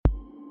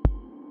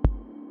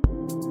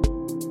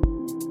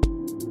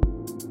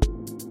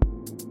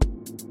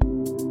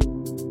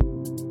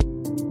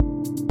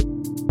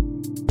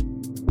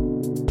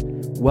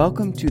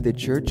Welcome to the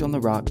Church on the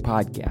Rock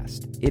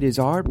podcast. It is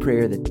our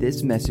prayer that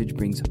this message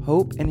brings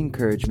hope and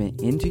encouragement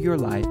into your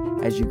life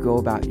as you go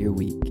about your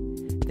week.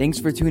 Thanks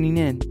for tuning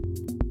in.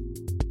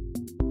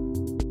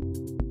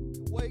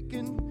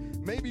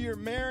 Awaken maybe your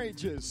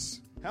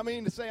marriages. How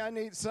many to say I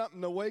need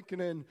something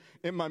awakening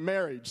in my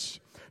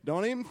marriage?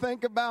 Don't even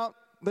think about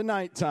the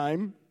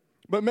nighttime,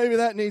 but maybe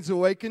that needs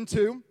awakened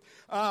too.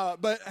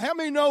 But how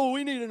many know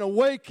we need an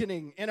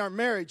awakening in our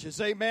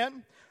marriages?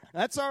 Amen.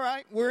 That's all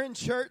right. We're in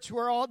church.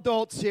 We're all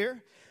adults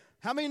here.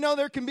 How many know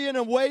there can be an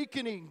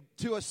awakening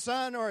to a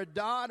son or a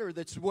daughter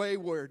that's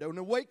wayward? An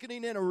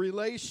awakening in a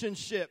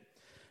relationship.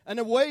 An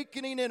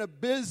awakening in a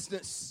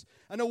business.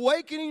 An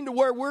awakening to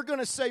where we're going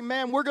to say,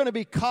 man, we're going to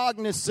be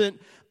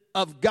cognizant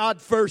of God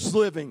first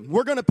living.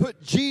 We're going to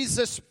put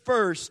Jesus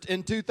first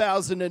in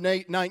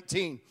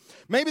 2019.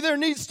 Maybe there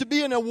needs to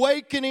be an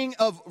awakening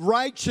of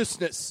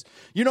righteousness.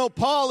 You know,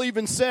 Paul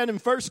even said in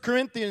 1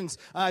 Corinthians,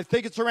 I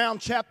think it's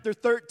around chapter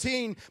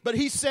 13, but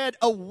he said,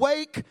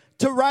 awake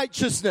to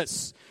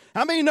righteousness.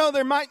 How many know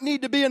there might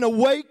need to be an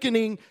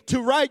awakening to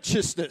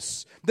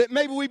righteousness? That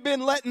maybe we've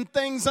been letting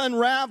things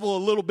unravel a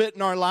little bit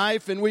in our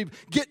life and we've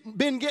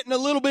been getting a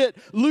little bit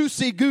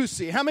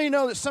loosey-goosey. How many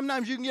know that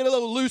sometimes you can get a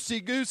little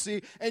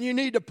loosey-goosey and you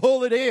need to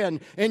pull it in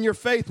your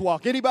faith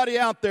walk? Anybody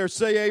out there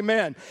say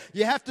amen?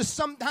 You have to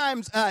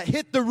sometimes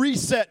hit the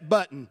reset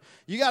button.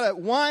 You got to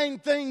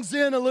wind things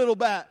in a little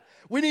bit.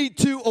 We need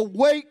to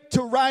awake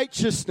to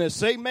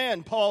righteousness.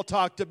 Amen. Paul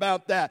talked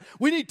about that.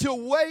 We need to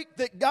awake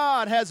that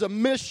God has a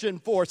mission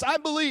for us. I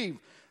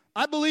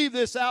believe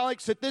this,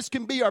 Alex, that this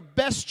can be our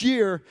best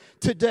year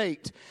to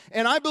date.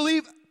 And I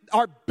believe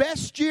our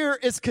best year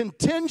is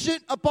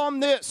contingent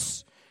upon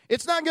this.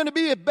 It's not going to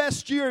be a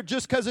best year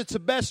just because it's a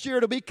best year.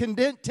 It'll be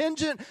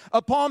contingent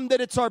upon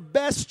that it's our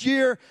best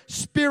year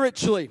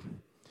spiritually.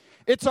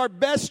 It's our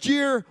best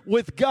year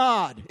with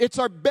God. It's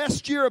our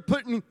best year of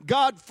putting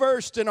God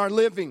first in our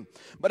living.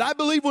 But I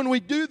believe when we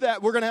do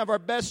that, we're going to have our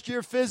best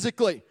year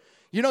physically.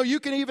 You know,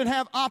 you can even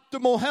have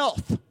optimal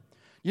health.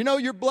 You know,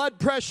 your blood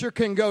pressure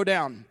can go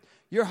down.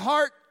 Your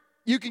heart,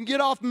 you can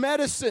get off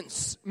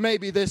medicines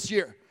maybe this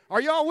year.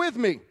 Are y'all with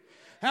me?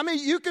 How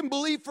many you can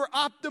believe for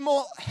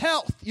optimal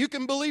health? You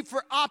can believe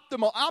for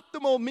optimal.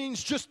 Optimal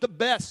means just the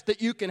best that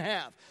you can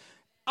have.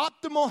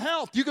 Optimal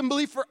health. You can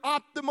believe for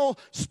optimal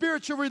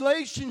spiritual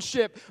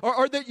relationship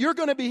or that you're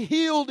going to be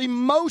healed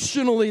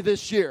emotionally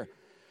this year.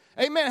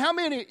 Amen. How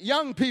many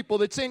young people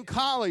that's in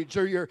college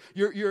or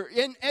you're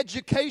in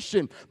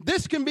education,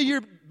 this can be your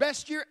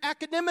best year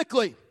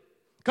academically.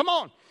 Come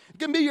on. It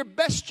can be your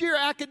best year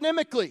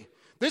academically.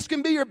 This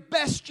can be your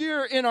best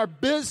year in our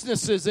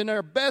businesses, in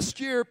our best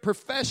year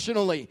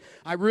professionally.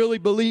 I really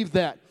believe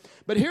that.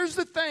 But here's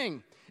the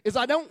thing, is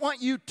I don't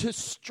want you to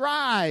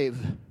strive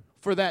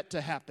for that to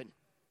happen.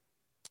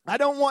 I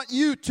don't want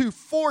you to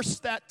force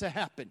that to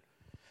happen.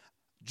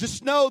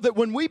 Just know that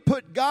when we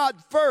put God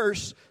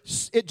first,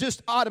 it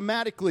just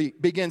automatically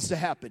begins to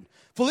happen.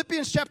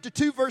 Philippians chapter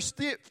 2 verse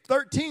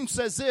 13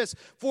 says this,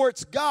 for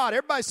it's God.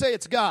 Everybody say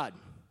it's God.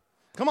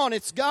 Come on,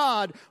 it's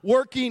God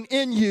working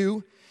in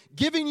you,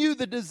 giving you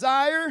the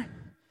desire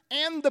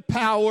and the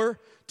power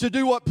to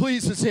do what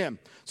pleases Him.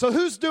 So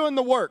who's doing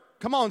the work?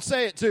 Come on,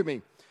 say it to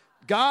me.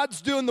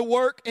 God's doing the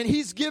work and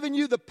He's giving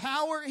you the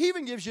power. He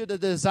even gives you the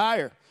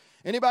desire.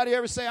 Anybody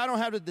ever say, I don't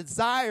have the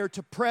desire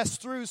to press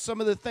through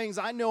some of the things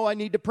I know I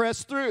need to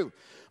press through?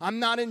 I'm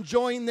not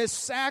enjoying this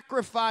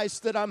sacrifice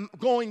that I'm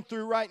going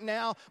through right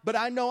now, but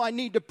I know I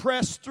need to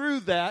press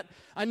through that.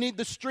 I need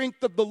the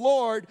strength of the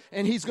Lord,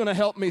 and He's going to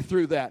help me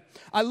through that.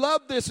 I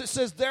love this. It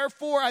says,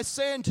 therefore I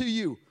say unto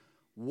you,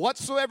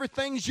 whatsoever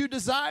things you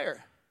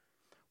desire.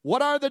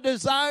 What are the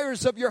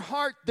desires of your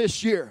heart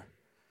this year?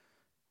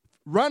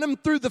 Run them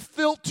through the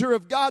filter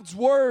of God's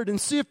Word and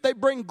see if they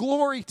bring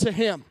glory to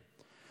Him.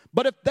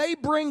 But if they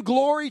bring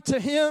glory to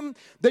Him,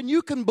 then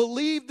you can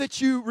believe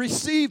that you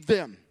receive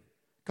them.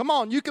 Come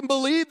on, you can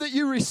believe that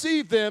you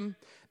receive them,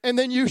 and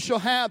then you shall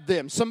have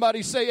them.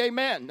 Somebody say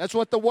amen. That's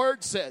what the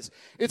Word says.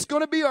 It's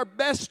going to be our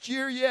best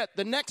year yet.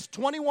 The next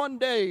 21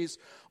 days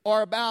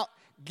are about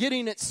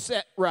getting it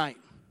set right,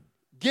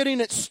 getting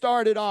it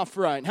started off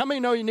right. How many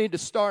know you need to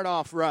start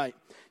off right?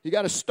 You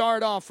got to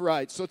start off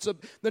right. So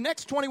the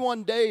next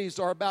 21 days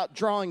are about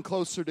drawing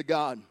closer to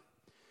God.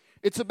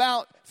 It's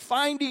about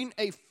finding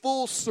a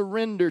full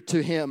surrender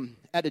to Him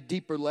at a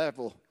deeper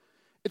level.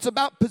 It's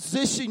about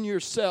positioning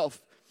yourself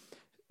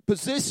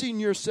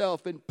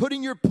and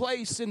putting your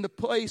place in the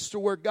place to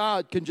where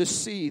God can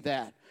just see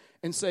that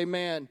and say,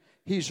 man,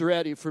 He's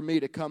ready for me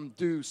to come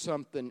do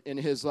something in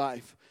His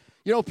life.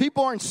 You know,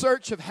 people are in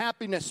search of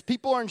happiness.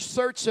 People are in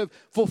search of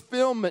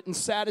fulfillment and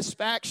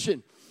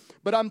satisfaction.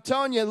 But I'm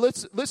telling you,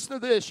 listen to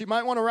this. You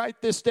might want to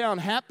write this down.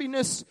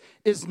 Happiness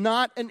is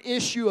not an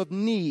issue of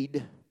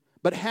need,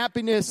 but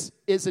happiness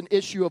is an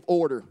issue of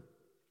order.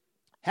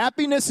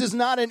 Happiness is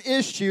not an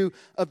issue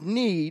of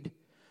need,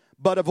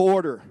 but of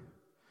order.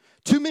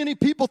 Too many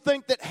people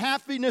think that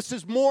happiness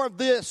is more of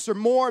this or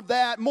more of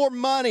that, more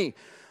money,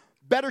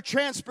 better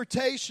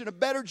transportation, a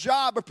better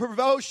job, a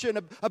promotion,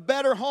 a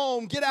better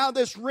home, get out of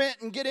this rent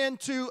and get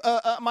into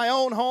my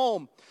own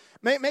home.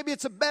 Maybe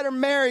it's a better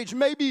marriage.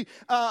 Maybe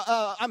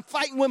I'm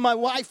fighting with my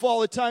wife all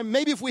the time.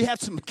 Maybe if we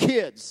have some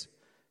kids.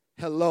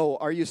 Hello,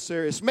 are you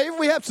serious? Maybe if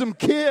we have some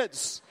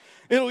kids,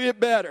 it'll get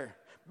better.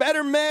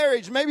 Better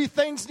marriage. Maybe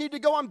things need to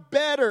go on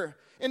better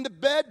in the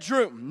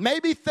bedroom.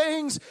 Maybe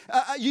things,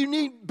 you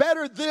need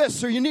better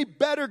this or you need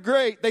better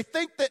great. They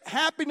think that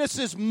happiness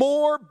is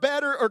more,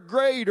 better, or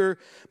greater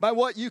by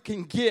what you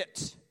can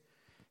get.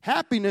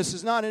 Happiness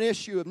is not an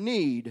issue of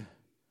need,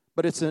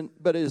 but it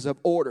is of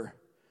order.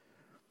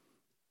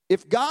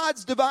 If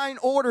God's divine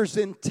order is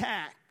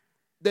intact,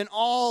 then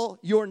all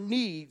your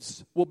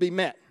needs will be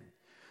met.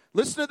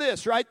 Listen to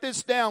this. Write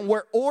this down.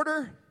 Where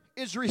order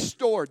is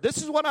restored. This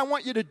is what I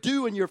want you to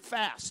do in your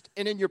fast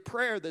and in your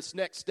prayer this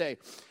next day.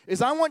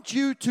 Is I want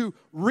you to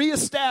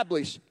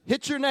reestablish.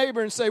 Hit your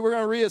neighbor and say, we're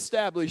going to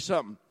reestablish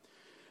something.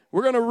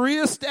 We're going to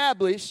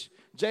reestablish.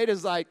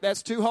 Jada's like,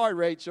 that's too hard,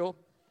 Rachel.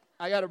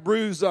 I got a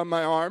bruise on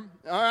my arm.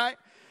 All right.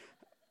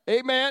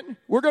 Amen.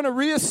 We're going to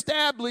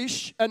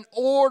reestablish an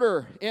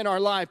order in our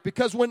life,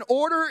 because when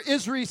order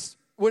is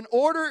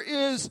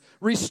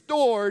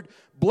restored,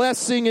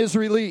 blessing is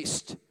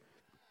released.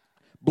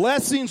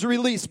 Blessings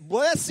released.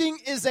 Blessing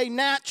is a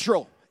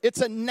natural. It's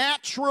a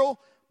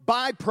natural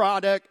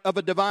byproduct of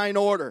a divine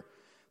order.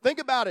 Think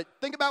about it.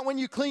 Think about when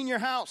you clean your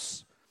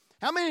house.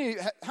 How many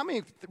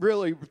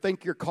really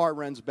think your car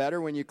runs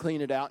better when you clean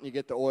it out and you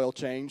get the oil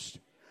changed?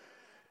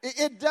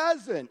 It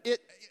doesn't.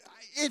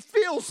 It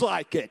feels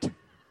like it.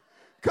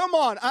 Come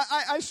on.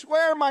 I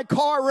swear my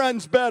car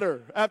runs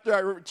better after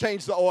I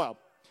change the oil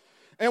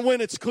and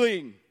when it's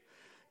clean.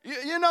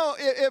 You know,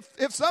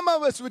 if some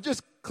of us would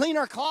just clean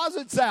our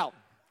closets out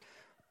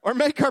or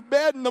make our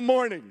bed in the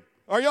morning.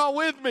 Are y'all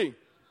with me?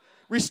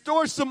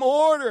 Restore some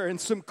order and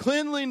some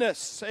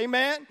cleanliness.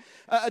 Amen?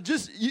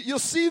 You'll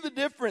see the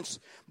difference.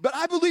 But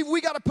I believe we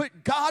got to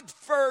put God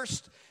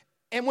first.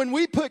 And when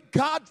we put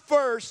God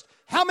first,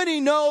 how many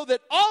know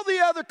that all the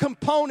other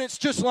components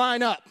just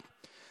line up?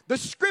 The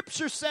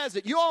scripture says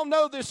it. You all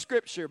know this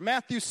scripture,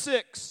 Matthew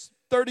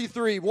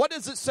 6:33. What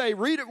does it say?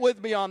 Read it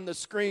with me on the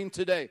screen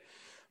today.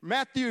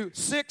 Matthew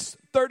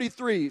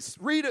 6:33.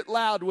 Read it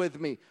loud with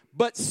me.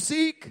 But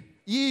seek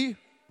ye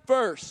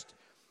first.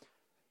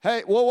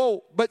 Hey,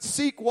 whoa. But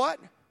seek what?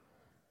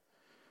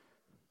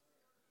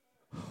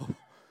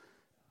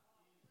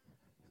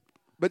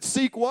 But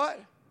seek what?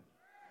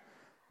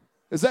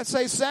 Does that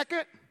say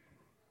second?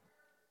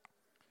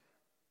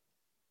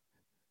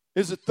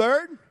 Is it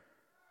third?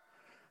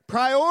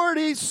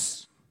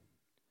 Priorities.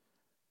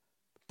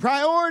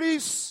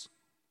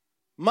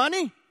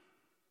 Money.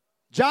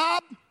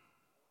 Job.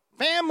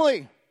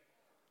 Family.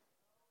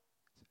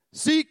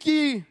 Seek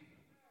ye.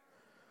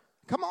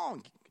 Come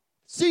on.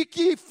 Seek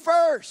ye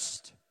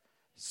first.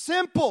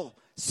 Simple.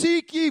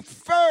 Seek ye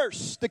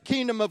first the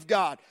kingdom of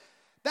God.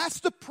 That's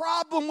the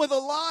problem with a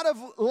lot of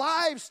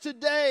lives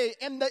today.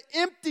 And the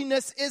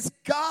emptiness is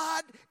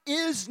God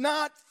is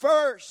not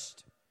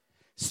first.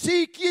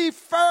 Seek ye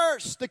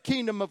first the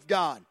kingdom of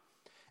God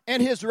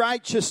and his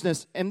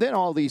righteousness. And then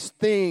all these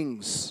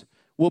things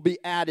will be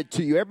added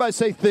to you. Everybody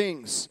say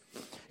things.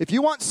 If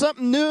you want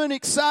something new and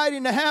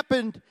exciting to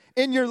happen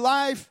in your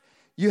life,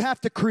 you have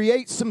to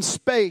create some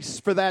space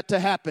for that to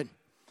happen.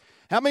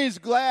 How many is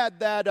glad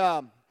that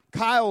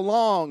Kyle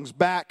Long's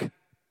back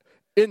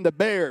in the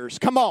Bears?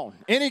 Come on.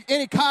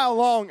 Any Kyle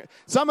Long?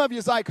 Some of you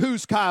is like,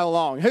 who's Kyle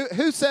Long?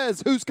 Who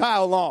says, who's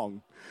Kyle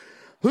Long?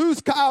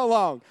 Who's Kyle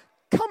Long?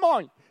 Come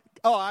on.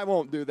 Oh, I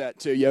won't do that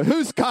to you.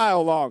 Who's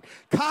Kyle Long?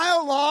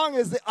 Kyle Long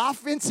is the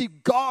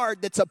offensive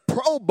guard that's a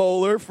Pro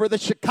Bowler for the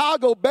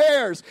Chicago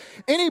Bears.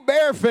 Any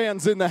Bear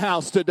fans in the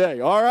house today,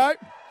 all right?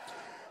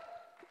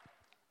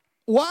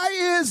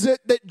 Why is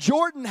it that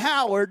Jordan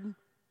Howard,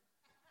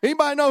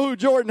 anybody know who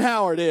Jordan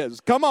Howard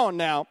is? Come on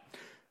now.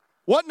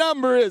 What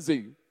number is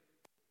he?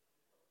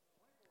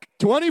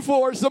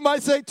 24.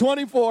 Somebody say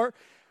 24.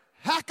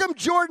 How come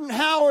Jordan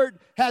Howard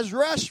has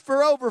rushed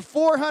for over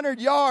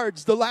 400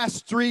 yards the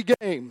last 3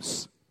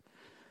 games?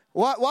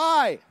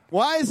 Why?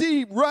 Why has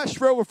he rushed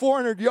for over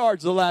 400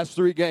 yards the last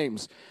 3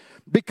 games?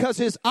 Because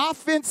his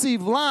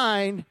offensive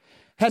line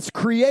has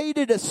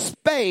created a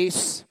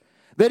space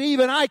that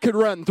even I could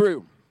run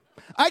through.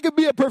 I could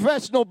be a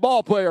professional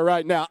ball player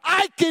right now.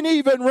 I can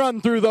even run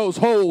through those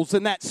holes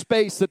in that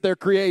space that they're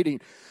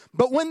creating.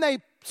 But when they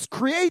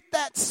create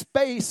that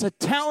space, a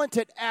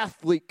talented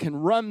athlete can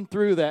run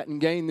through that and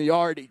gain the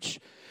yardage.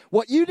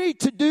 What you need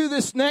to do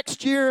this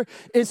next year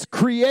is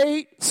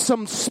create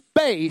some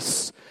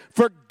space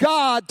for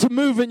God to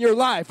move in your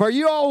life. Are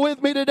you all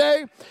with me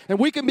today? And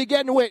we can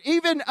begin to win.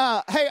 Even,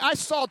 hey, I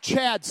saw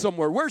Chad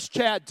somewhere. Where's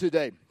Chad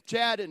today?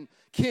 Chad and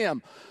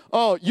Kim.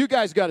 Oh, you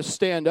guys got to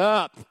stand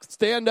up.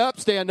 Stand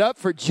up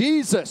for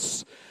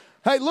Jesus.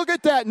 Hey, look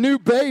at that new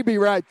baby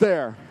right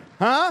there.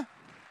 Huh?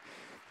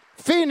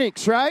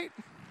 Phoenix, right?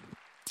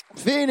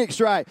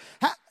 Phoenix, right?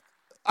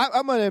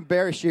 I'm going to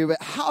embarrass you,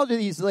 but how do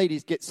these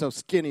ladies get so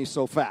skinny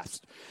so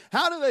fast?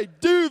 How do they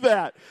do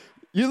that?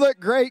 You look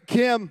great,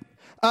 Kim.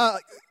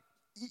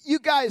 You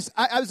guys,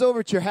 I was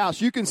over at your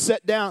house. You can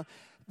sit down.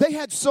 They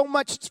had so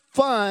much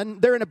fun.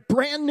 They're in a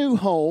brand new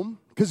home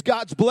because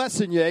God's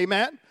blessing you,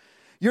 amen?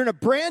 You're in a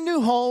brand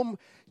new home.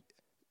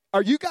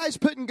 Are you guys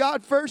putting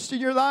God first in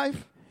your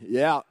life?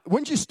 Yeah.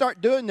 When did you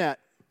start doing that?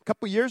 A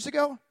couple years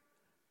ago?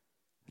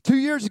 2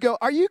 years ago?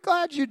 Are you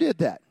glad you did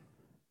that?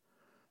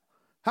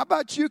 How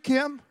about you,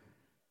 Kim?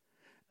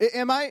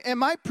 Am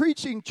I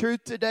preaching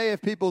truth today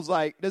if people's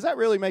like, does that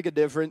really make a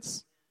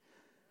difference?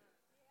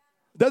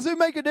 Does it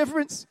make a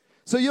difference?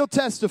 So you'll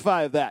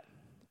testify of that.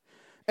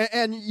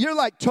 And you're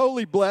like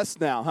totally blessed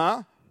now,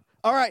 huh?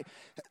 All right.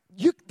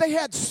 They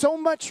had so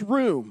much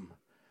room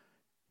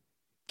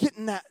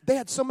getting that. They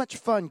had so much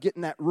fun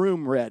getting that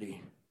room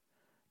ready,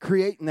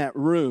 creating that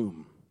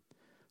room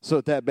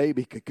so that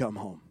baby could come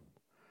home.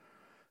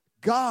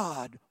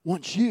 God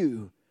wants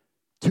you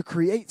to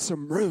create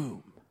some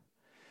room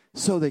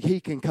so that he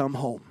can come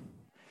home.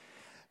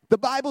 The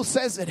Bible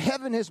says that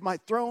heaven is my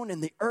throne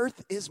and the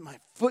earth is my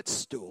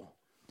footstool.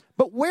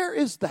 But where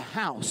is the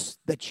house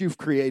that you've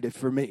created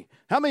for me?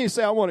 How many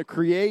say, I want to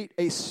create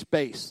a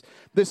space?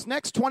 This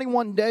next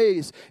 21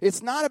 days,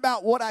 it's not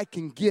about what I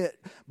can get,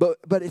 but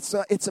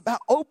it's about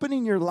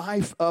opening your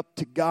life up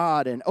to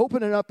God and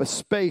opening up a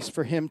space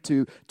for him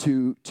to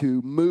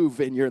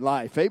move in your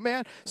life.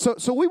 Amen?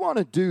 So we want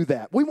to do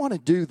that. We want to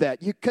do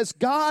that because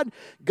God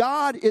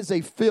is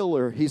a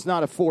filler. He's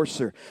not a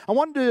forcer. I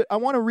want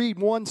to read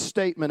one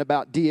statement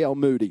about D.L.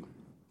 Moody.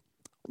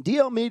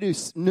 D.L.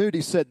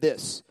 Moody said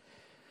this.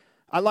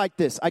 I like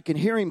this. I can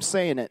hear him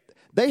saying it.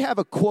 They have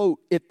a quote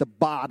at the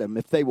bottom,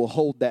 if they will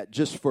hold that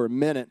just for a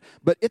minute.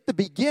 But at the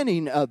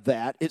beginning of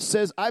that, it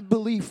says, I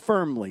believe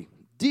firmly.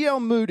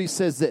 D.L. Moody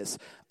says this,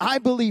 I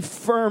believe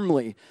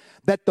firmly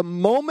that the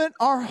moment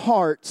our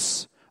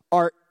hearts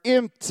are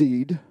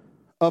emptied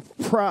of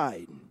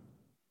pride,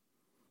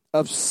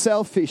 of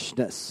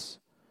selfishness,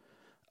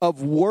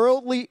 of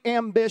worldly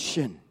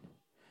ambition,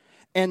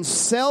 and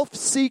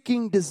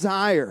self-seeking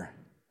desire,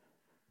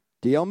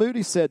 D.L.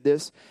 Moody said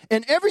this,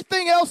 and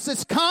everything else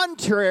that's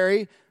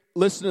contrary,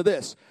 listen to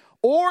this,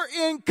 or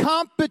in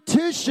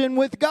competition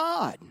with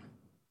God.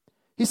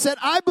 He said,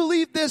 I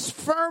believe this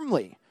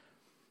firmly,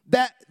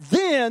 that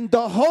then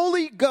the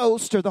Holy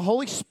Ghost or the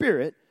Holy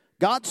Spirit,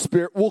 God's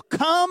Spirit, will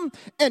come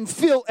and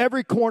fill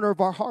every corner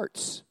of our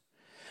hearts.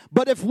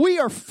 But if we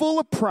are full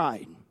of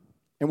pride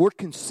and we're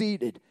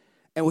conceited,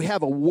 and we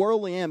have a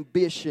worldly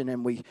ambition,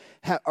 and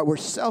we're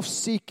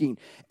self-seeking,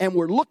 and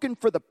we're looking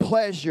for the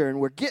pleasure,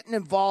 and we're getting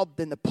involved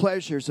in the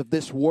pleasures of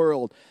this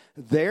world,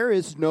 there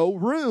is no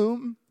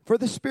room for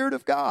the Spirit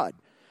of God.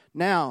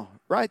 Now,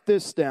 write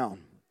this down.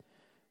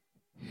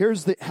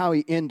 Here's how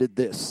he ended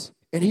this.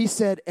 And he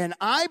said, and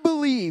I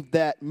believe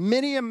that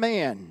many a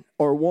man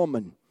or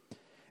woman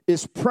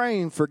is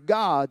praying for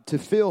God to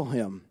fill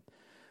him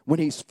when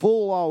he's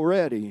full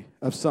already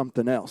of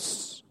something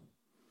else.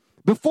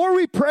 Before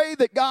we pray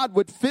that God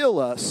would fill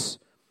us,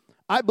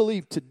 I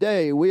believe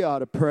today we ought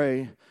to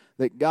pray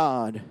that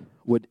God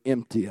would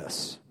empty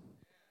us.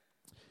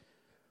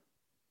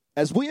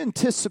 As we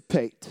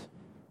anticipate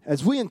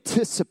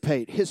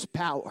his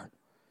power,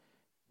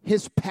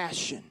 his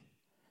passion,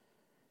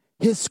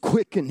 his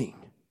quickening,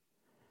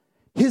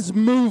 his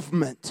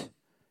movement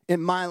in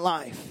my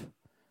life,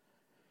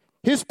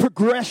 his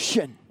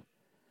progression.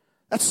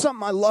 That's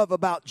something I love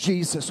about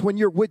Jesus. When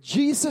you're with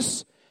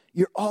Jesus,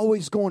 you're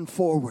always going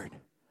forward.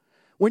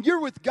 When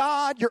you're with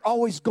God, you're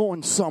always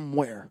going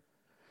somewhere.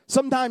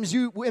 Sometimes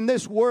in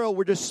this world,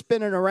 we're just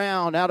spinning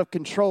around out of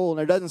control,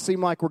 and it doesn't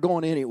seem like we're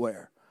going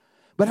anywhere.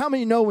 But how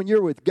many know when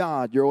you're with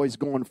God, you're always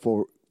going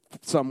for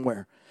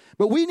somewhere?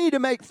 But we need to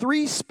make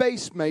 3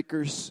 space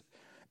makers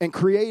and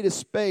create a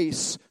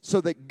space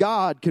so that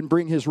God can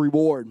bring his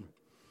reward.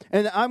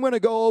 And I'm going to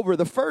go over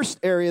the first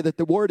area that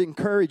the Word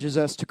encourages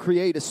us to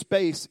create a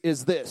space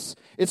is this.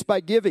 It's by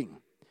giving.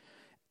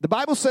 The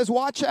Bible says,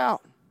 watch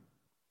out.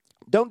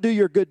 Don't do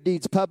your good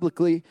deeds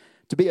publicly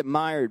to be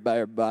admired by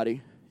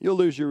everybody. You'll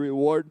lose your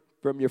reward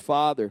from your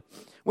Father.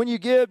 When you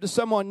give to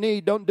someone in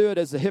need, don't do it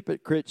as the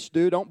hypocrites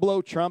do. Don't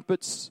blow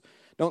trumpets.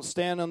 Don't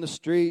stand on the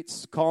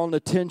streets calling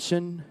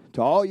attention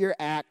to all your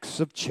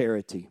acts of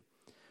charity.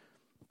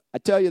 I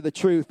tell you the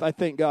truth, I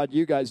thank God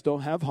you guys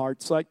don't have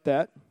hearts like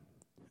that.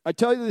 I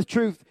tell you the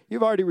truth,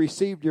 you've already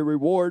received your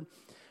reward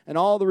and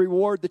all the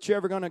reward that you're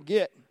ever going to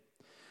get.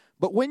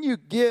 But when you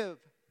give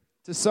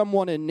to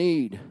someone in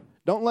need,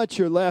 don't let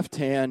your left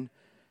hand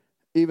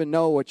even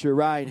know what your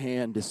right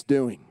hand is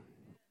doing.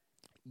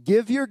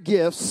 Give your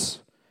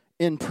gifts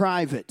in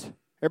private.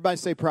 Everybody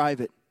say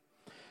private.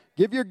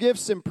 Give your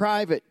gifts in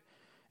private.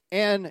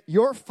 And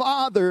your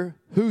Father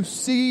who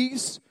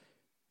sees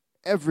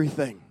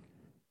everything.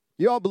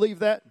 You all believe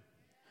that?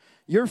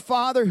 Your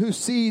Father who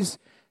sees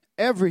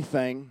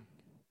everything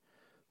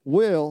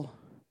will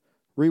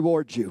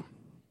reward you.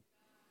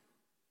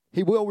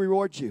 He will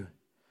reward you.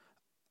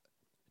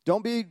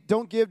 Don't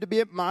give to be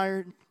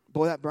admired.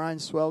 Boy, that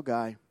Brian's a swell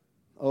guy.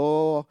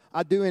 Oh,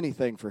 I'd do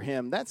anything for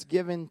him. That's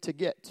given to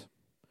get.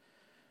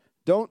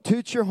 Don't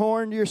toot your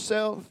horn to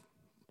yourself.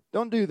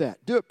 Don't do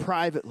that. Do it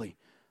privately.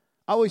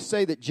 I always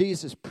say that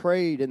Jesus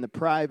prayed in the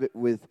private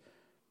with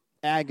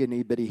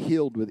agony, but he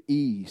healed with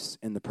ease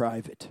in the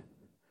private.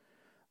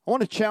 I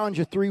want to challenge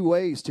you 3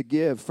 ways to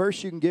give.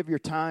 First, you can give your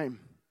time.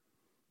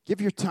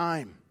 Give your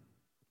time.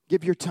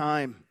 Give your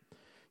time.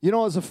 You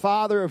know, as a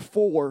father of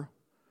 4,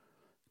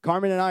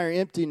 Carmen and I are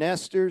empty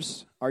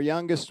nesters. Our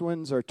youngest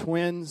ones are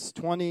twins,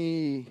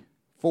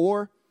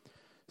 24.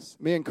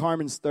 Me and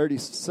Carmen's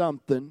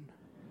 30-something.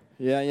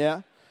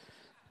 Yeah.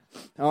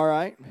 All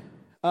right.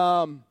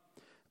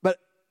 But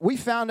we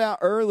found out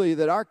early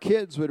that our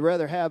kids would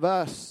rather have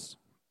us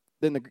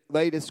than the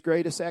latest,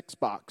 greatest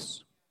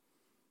Xbox.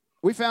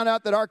 We found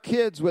out that our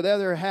kids would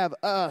rather have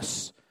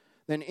us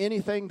than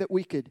anything that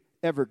we could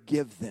ever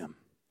give them.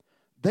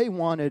 They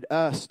wanted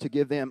us to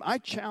give them. I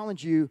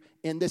challenge you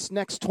in this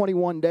next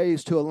 21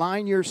 days to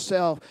align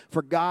yourself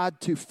for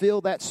God to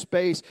fill that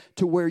space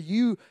to where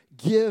you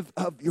give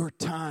of your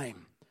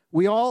time.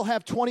 We all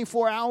have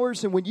 24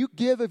 hours, and when you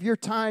give of your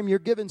time, you're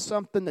giving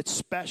something that's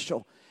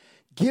special.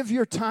 Give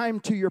your time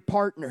to your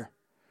partner.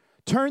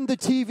 Turn the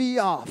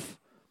TV off.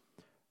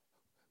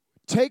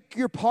 Take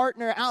your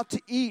partner out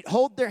to eat.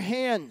 Hold their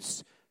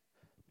hands.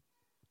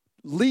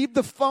 Leave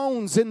the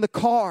phones in the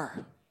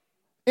car.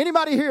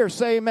 Anybody here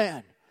say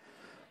amen?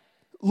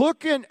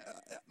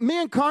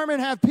 Me and Carmen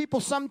have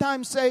people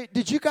sometimes say,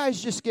 did you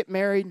guys just get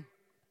married?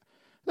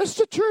 That's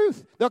the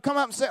truth. They'll come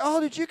up and say, oh,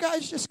 did you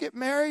guys just get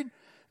married?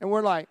 And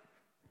we're like,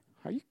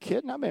 are you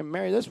kidding? I've been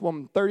married this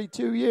woman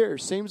 32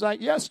 years. Seems like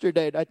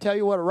yesterday. Did I tell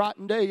you what a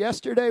rotten day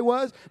yesterday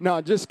was?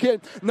 No, just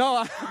kidding.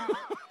 No.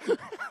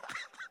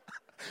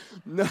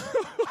 No.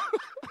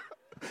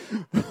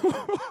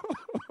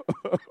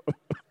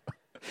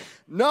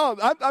 No,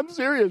 I'm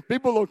serious.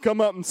 People will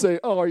come up and say,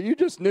 oh, are you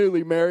just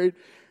newly married?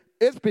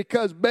 It's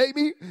because,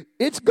 baby,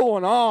 it's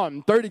going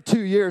on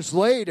 32 years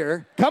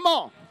later. Come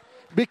on.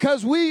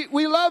 Because we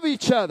love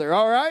each other,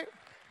 all right?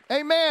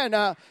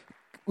 Amen.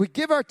 We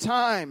give our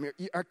time.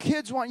 Our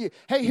kids want you.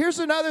 Hey, here's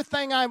another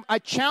thing I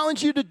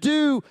challenge you to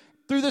do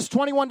through this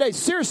 21 days.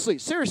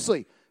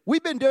 Seriously.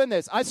 We've been doing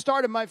this. I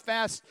started my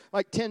fast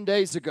like 10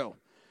 days ago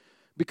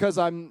because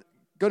I'm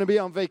going to be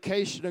on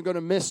vacation. I'm going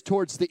to miss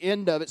towards the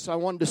end of it, so I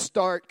wanted to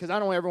start because I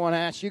don't ever want to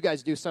ask you guys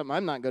to do something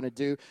I'm not going to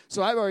do.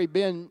 So I've already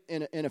been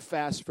in a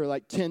fast for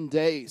like 10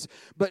 days.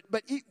 But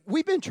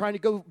we've been trying to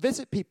go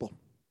visit people.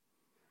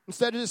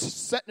 Instead of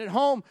just sitting at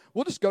home,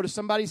 we'll just go to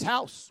somebody's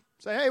house.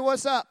 Say, hey,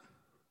 what's up?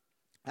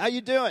 How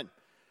you doing? And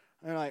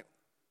they're like,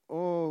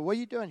 oh, what are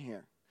you doing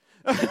here?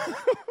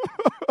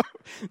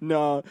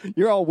 No,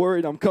 you're all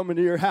worried I'm coming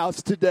to your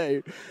house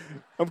today.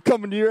 I'm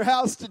coming to your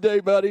house today,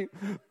 buddy.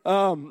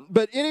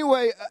 But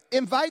anyway,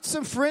 invite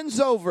some friends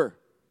over.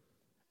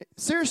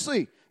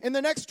 Seriously, in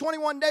the next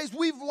 21 days,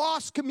 we've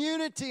lost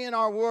community in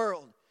our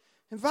world.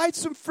 Invite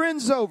some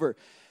friends over.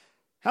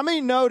 How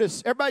many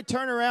notice? Everybody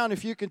turn around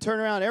if you can turn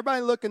around.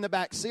 Everybody look in the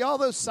back. See all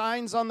those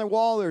signs on the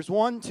wall? There's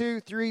 1, 2,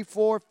 3,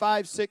 4,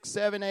 5, 6,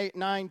 7, 8,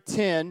 9,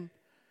 10.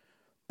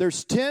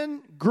 There's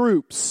 10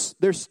 groups.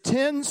 There's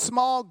 10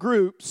 small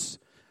groups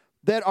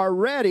that are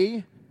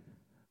ready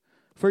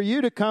for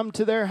you to come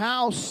to their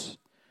house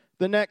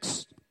the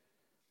next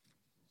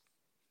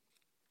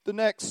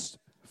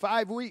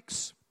 5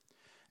 weeks.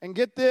 And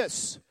get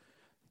this.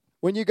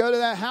 When you go to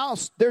that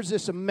house, there's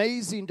this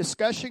amazing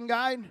discussion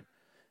guide.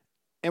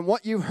 And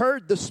what you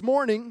heard this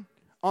morning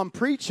on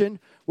preaching,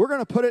 we're going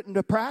to put it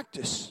into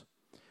practice.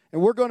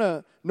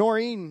 And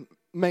Noreen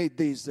made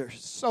these. They're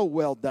so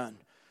well done.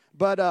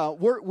 But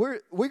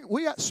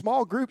we got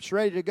small groups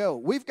ready to go.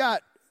 We've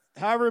got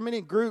however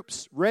many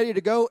groups ready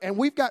to go. And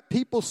we've got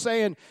people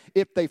saying,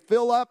 if they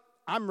fill up,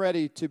 I'm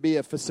ready to be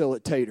a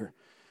facilitator.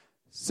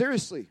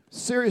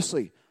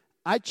 Seriously.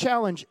 I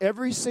challenge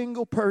every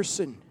single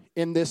person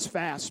in this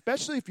fast,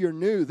 especially if you're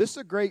new. This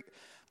is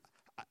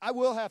I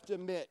will have to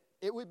admit,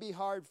 it would be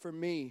hard for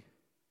me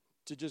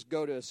to just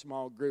go to a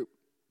small group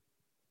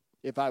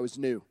if I was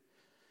new.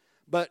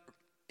 But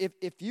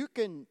if you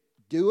can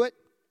do it,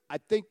 I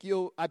think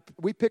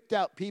we picked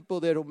out people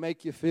that will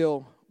make you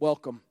feel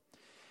welcome.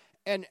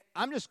 And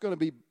I'm just going to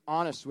be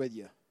honest with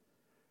you.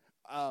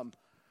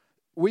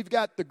 We've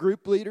got the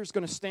group leaders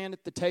going to stand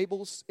at the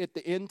tables at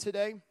the end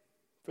today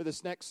for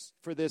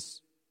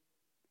this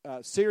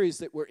series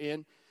that we're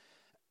in.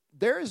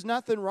 There is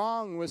nothing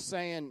wrong with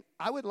saying,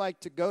 I would like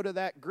to go to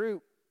that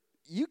group.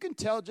 You can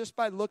tell just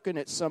by looking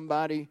at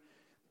somebody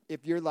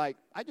if you're like,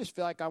 I just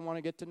feel like I want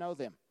to get to know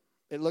them.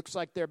 It looks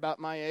like they're about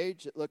my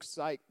age. It looks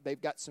like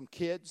they've got some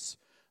kids.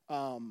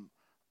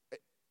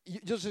 You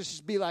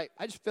just be like,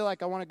 I just feel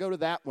like I want to go to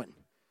that one.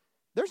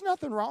 There's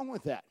nothing wrong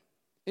with that.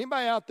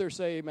 Anybody out there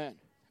say amen?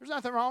 There's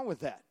nothing wrong with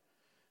that.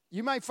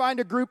 You might find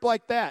a group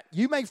like that.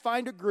 You may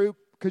find a group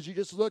because you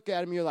just look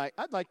at them, you're like,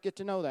 I'd like to get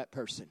to know that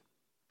person.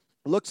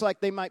 It looks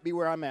like they might be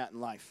where I'm at in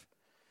life.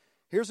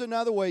 Here's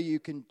another way you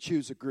can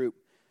choose a group.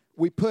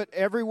 We put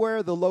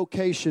everywhere the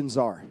locations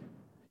are.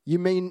 You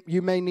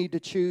may need to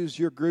choose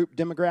your group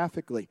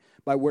demographically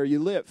by where you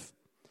live.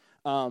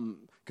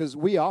 because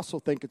we also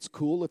think it's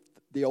cool if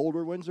the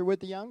older ones are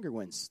with the younger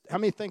ones. How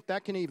many think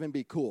that can even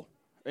be cool?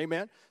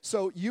 Amen?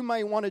 So you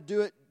may want to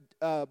do it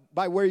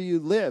by where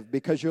you live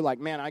because you're like,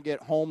 man, I get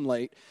home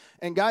late.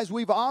 And guys,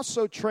 we've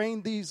also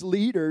trained these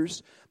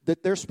leaders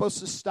that they're supposed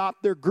to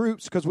stop their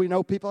groups because we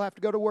know people have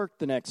to go to work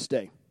the next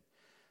day.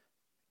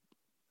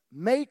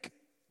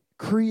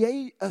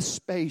 Create a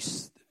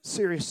space,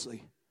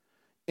 seriously,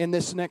 in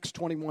this next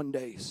 21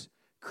 days.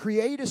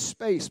 Create a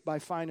space by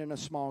finding a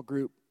small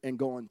group and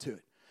going to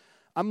it.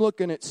 I'm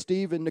looking at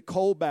Steve and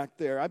Nicole back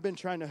there. I've been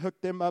trying to hook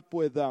them up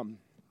with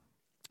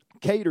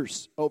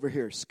Caters over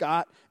here.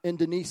 Scott and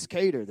Denise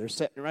Cater. They're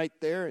sitting right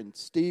there. And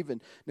Steve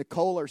and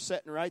Nicole are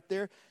sitting right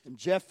there. And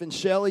Jeff and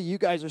Shelly, you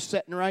guys are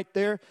sitting right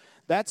there.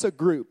 That's a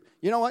group.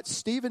 You know what?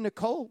 Steve and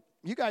Nicole,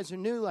 you guys are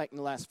new like in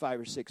the last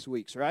 5 or 6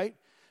 weeks, right?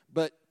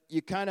 But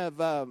you kind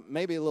of,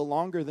 maybe a little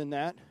longer than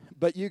that.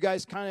 But you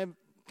guys kind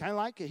of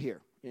like it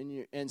here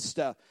and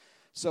stuff.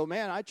 So,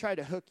 man, I try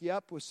to hook you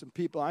up with some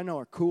people I know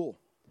are cool.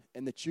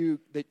 And that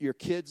your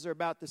kids are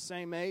about the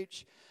same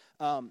age.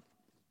 Man,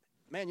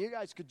 you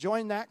guys could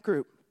join that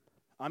group.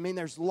 I mean,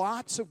 there's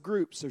lots of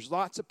groups. There's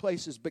lots of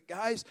places. But,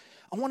 guys,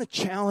 I want to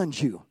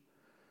challenge you.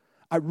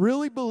 I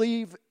really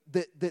believe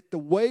that the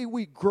way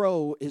we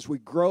grow is we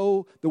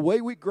grow. The way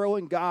we grow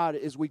in God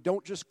is we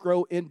don't just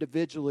grow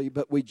individually,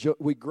 but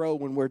we grow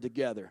when we're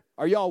together.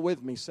 Are y'all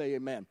with me? Say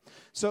amen.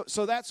 So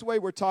that's the way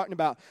we're talking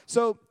about.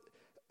 So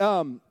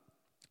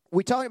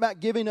we talked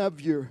about giving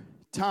of your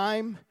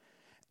time.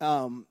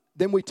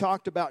 Then we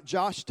talked about,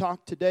 Josh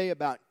talked today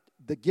about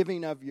the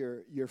giving of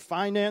your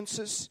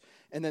finances.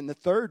 And then the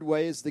third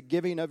way is the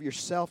giving of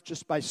yourself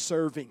just by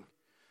serving.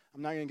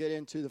 I'm not going to get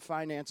into the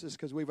finances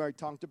because we've already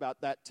talked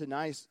about that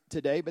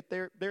today. But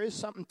there is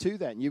something to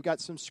that. And you've got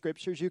some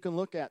scriptures you can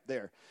look at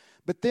there.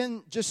 But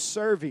then just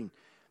serving.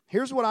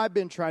 Here's what I've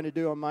been trying to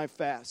do on my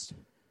fast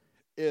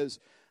is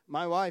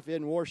my wife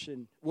isn't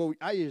washing. Well,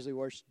 I usually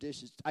wash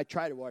dishes. I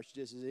try to wash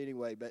dishes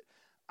anyway. But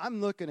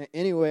I'm looking at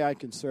any way I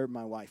can serve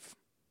my wife.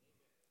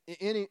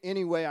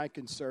 Any way I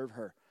can serve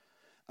her.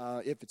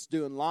 If it's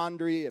doing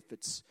laundry, if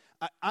it's...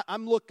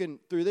 I'm looking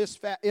through this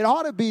fast. It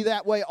ought to be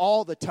that way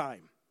all the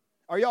time.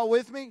 Are y'all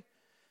with me?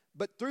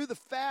 But through the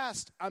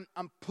fast,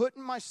 I'm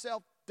putting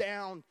myself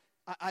down.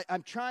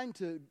 I'm trying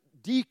to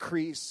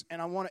decrease, and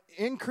I want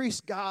to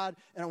increase God,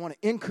 and I want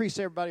to increase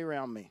everybody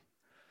around me.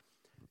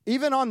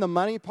 Even on the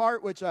money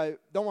part, which I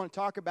don't want to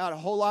talk about a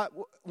whole lot,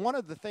 one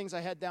of the things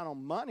I had down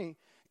on money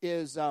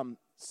is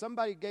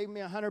somebody gave me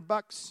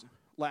 $100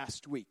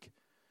 last week.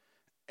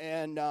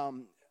 And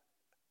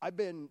I've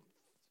been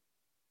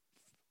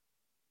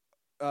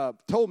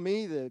told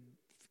me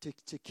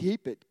to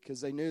keep it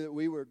because they knew that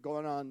we were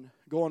going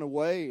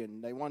away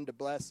and they wanted to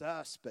bless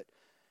us. But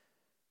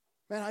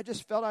man, I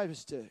just felt I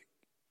was to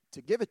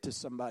give it to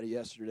somebody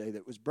yesterday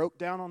that was broke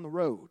down on the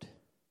road.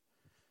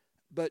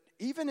 But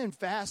even in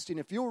fasting,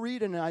 if you'll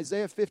read in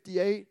Isaiah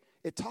 58,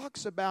 it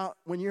talks about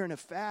when you're in a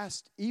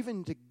fast,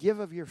 even to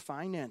give of your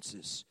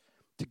finances,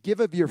 to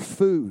give of your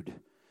food,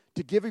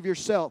 to give of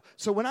yourself.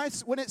 So when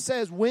it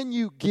says when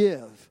you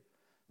give,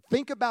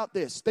 think about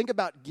this. Think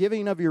about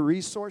giving of your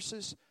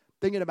resources,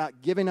 thinking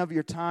about giving of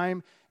your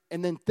time,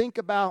 and then think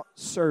about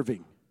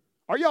serving.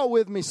 Are y'all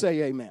with me?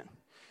 Say amen.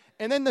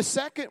 And then the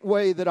second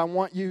way that I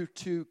want you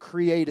to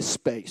create a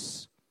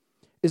space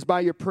is by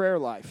your prayer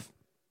life.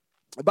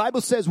 The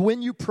Bible says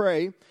when you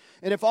pray,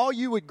 and if all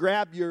you would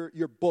grab your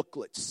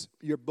booklets,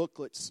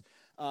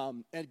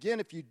 and again,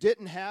 if you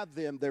didn't have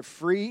them, they're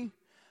free.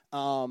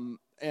 And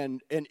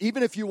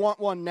even if you want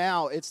one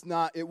now,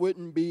 it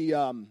wouldn't be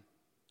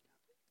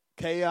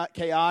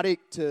chaotic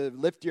to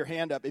lift your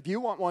hand up. If you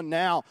want one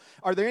now,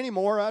 are there any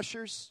more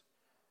ushers?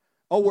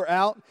 Oh, we're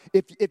out.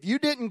 If you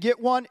didn't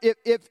get one,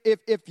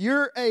 if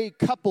you're a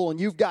couple and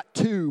you've got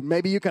two,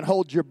 maybe you can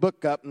hold your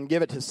book up and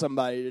give it to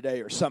somebody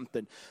today or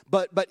something.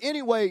 But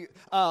anyway,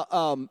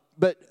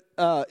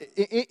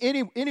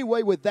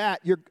 anyway, with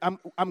that,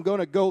 I'm going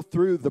to go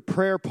through the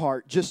prayer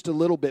part just a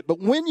little bit. But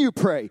when you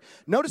pray,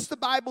 notice the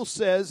Bible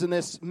says in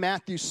this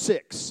Matthew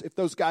 6, if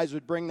those guys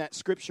would bring that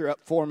scripture up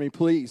for me,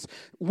 please.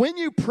 When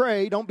you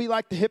pray, don't be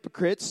like the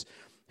hypocrites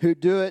who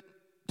do it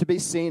to be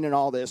seen and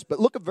all this. But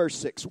look at verse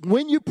 6.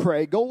 When you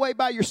pray, go away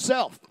by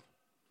yourself.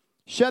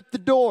 Shut the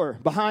door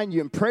behind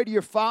you and pray to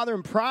your Father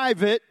in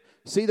private.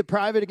 See the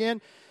private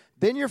again?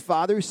 Then your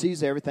Father who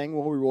sees everything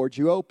will reward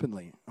you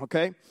openly.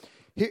 Okay?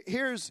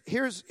 Here's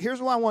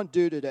what I want to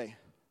do today.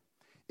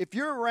 If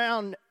you're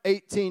around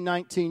 18,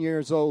 19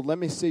 years old, let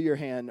me see your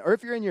hand. Or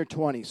if you're in your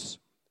 20s,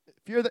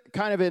 if you're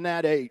kind of in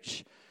that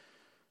age,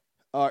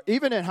 or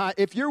even in high,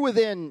 if you're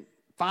within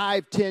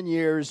 5, 10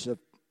 years of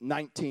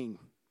 19,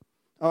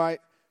 all right,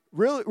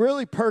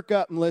 really perk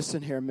up and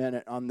listen here a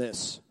minute on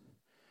this.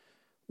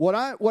 What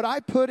I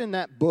put in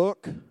that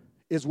book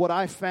is what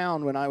I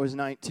found when I was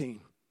 19.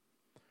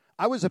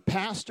 I was a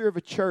pastor of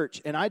a church,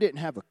 and I didn't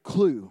have a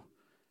clue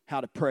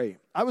how to pray.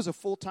 I was a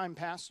full-time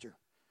pastor.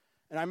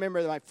 And I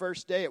remember my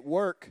first day at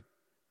work,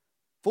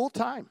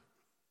 full-time.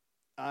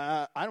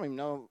 I don't even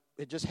know.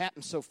 It just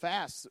happened so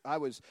fast. I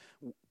was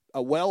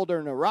a welder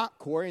in a rock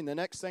quarry, and the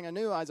next thing I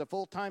knew, I was a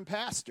full-time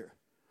pastor,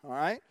 all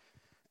right?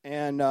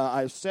 And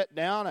I sat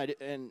down,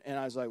 and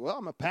I was like, well,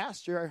 I'm a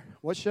pastor.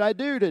 What should I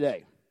do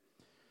today?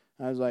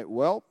 I was like,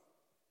 well,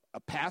 a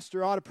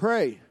pastor ought to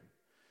pray.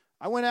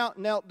 I went out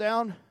and knelt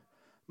down.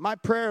 My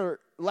prayer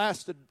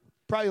lasted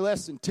probably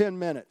less than 10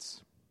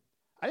 minutes.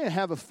 I didn't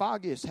have a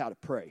foggiest how to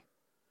pray.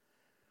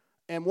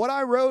 And what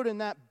I wrote in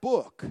that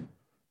book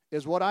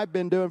is what I've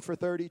been doing for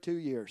 32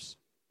 years.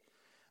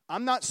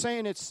 I'm not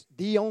saying it's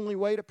the only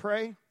way to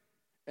pray,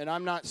 and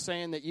I'm not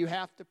saying that you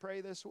have to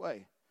pray this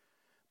way.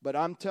 But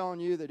I'm telling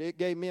you that it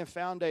gave me a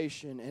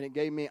foundation, and it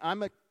gave me,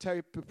 I'm a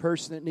type of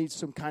person that needs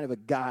some kind of a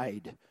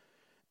guide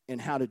in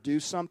how to do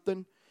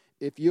something.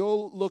 If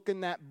you'll look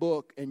in that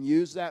book and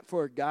use that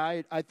for a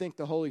guide, I think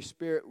the Holy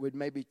Spirit would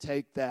maybe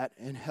take that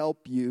and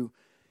help you.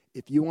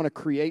 If you want to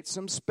create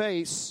some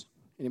space,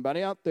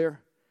 anybody out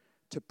there,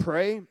 to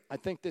pray, I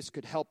think this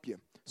could help you.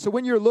 So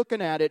when you're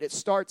looking at it, it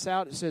starts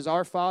out, it says,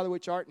 Our Father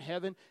which art in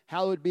heaven,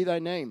 hallowed be thy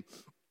name.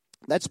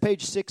 That's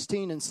page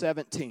 16 and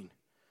 17.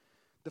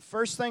 The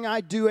first thing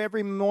I do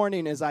every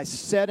morning is I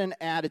set an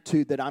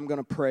attitude that I'm going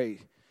to pray.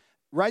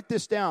 Write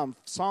this down,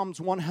 Psalms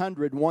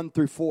 100, 1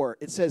 through 4.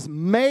 It says,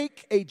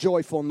 make a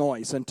joyful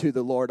noise unto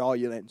the Lord, all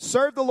you lands.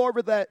 Serve the Lord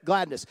with that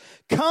gladness.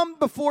 Come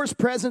before his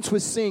presence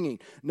with singing.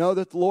 Know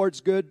that the Lord's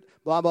good,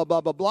 blah, blah,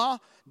 blah, blah, blah.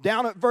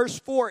 Down at verse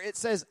 4, it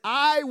says,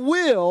 I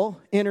will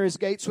enter his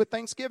gates with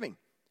thanksgiving.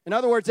 In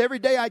other words, every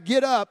day I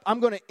get up, I'm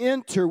going to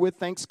enter with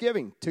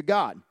thanksgiving to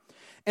God.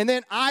 And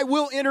then I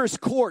will enter his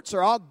courts,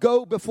 or I'll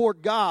go before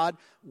God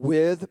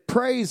with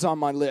praise on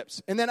my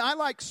lips. And then I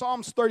like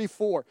Psalms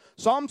 34.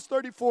 Psalms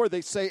 34,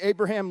 they say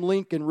Abraham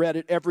Lincoln read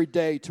it every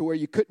day to where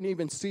you couldn't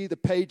even see the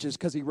pages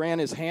because he ran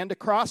his hand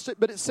across it.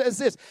 But it says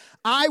this,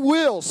 I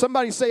will,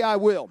 somebody say I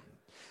will.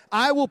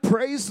 I will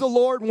praise the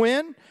Lord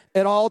when?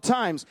 At all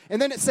times.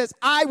 And then it says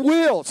I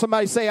will,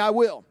 somebody say I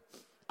will.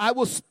 I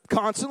will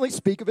constantly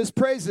speak of his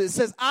praises. It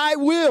says I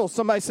will,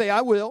 somebody say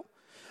I will.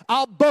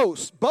 I'll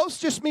boast.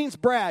 Boast just means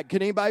brag.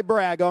 Can anybody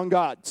brag on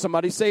God?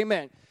 Somebody say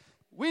amen.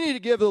 We need to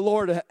give the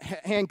Lord a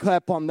hand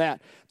clap on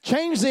that.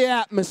 Change the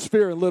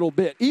atmosphere a little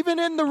bit. Even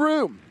in the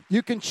room,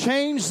 you can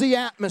change the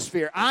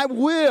atmosphere. I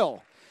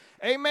will.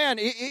 Amen.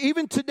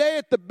 Even today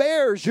at the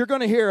Bears, you're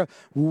going to hear a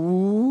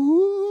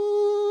woo,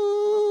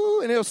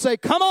 and it'll say,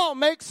 come on,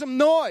 make some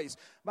noise.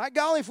 By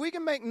golly, if we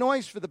can make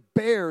noise for the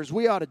Bears,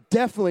 we ought to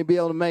definitely be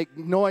able to make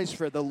noise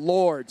for the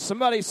Lord.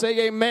 Somebody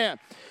say amen.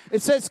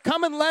 It says,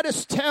 come and let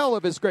us tell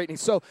of his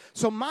greatness.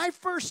 So my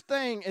first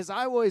thing is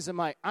I always am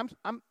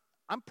I'm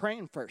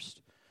praying first.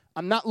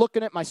 I'm not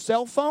looking at my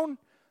cell phone.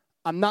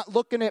 I'm not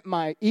looking at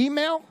my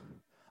email.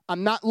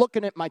 I'm not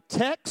looking at my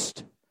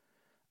text.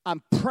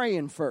 I'm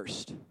praying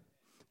first.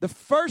 The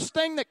first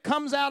thing that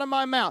comes out of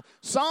my mouth,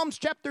 Psalms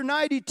chapter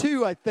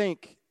 92, I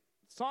think.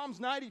 Psalms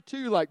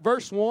 92, like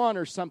verse 1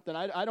 or something.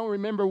 I don't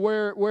remember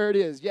where it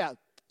is. Yeah,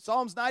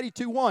 Psalms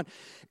 92, 1.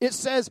 It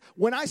says,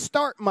 when I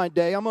start my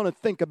day, I'm going to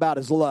think about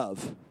his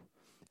love.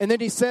 And then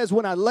he says,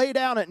 when I lay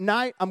down at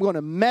night, I'm going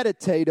to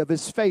meditate of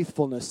his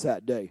faithfulness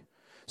that day.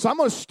 So I'm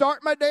going to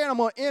start my day and I'm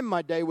going to end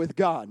my day with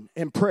God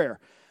in prayer.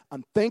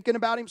 I'm thinking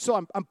about him. So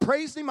I'm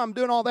praising him. I'm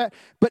doing all that.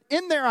 But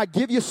in there, I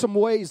give you some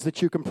ways that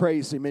you can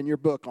praise him in your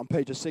book on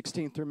pages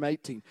 16 through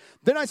 18.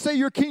 Then I say,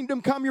 your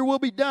kingdom come, your will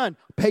be done.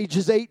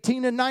 Pages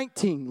 18 and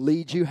 19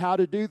 lead you how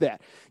to do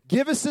that.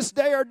 Give us this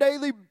day our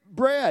daily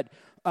bread.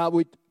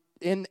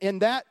 In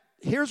that,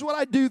 here's what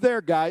I do there,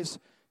 guys.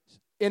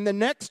 In the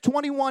next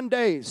 21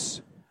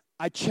 days,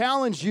 I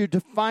challenge you to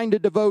find a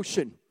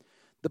devotion.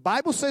 The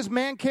Bible says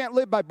man can't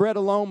live by bread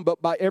alone, but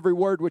by every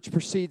word which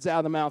proceeds out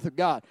of the mouth of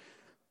God.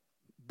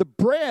 The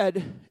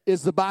bread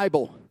is the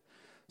Bible.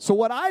 So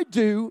what I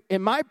do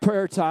in my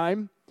prayer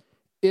time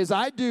is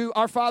I do,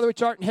 Our Father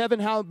which art in heaven,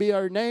 hallowed be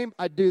thy name.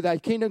 I do, thy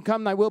kingdom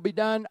come, thy will be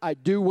done. I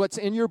do what's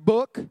in your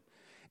book.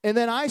 And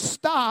then I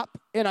stop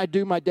and I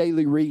do my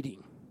daily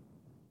reading.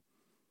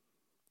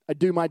 I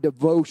do my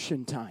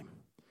devotion time.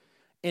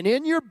 And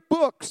in your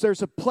books,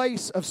 there's a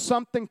place of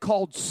something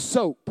called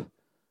SOAP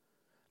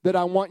that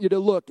I want you to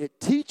look.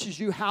 It teaches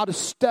you how to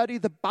study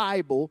the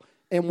Bible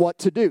and what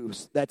to do.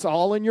 That's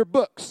all in your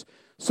books.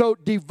 So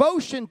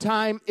devotion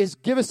time is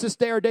give us this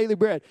day our daily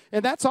bread.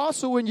 And that's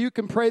also when you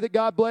can pray that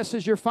God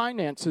blesses your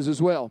finances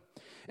as well.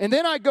 And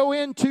then I go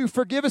into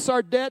forgive us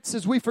our debts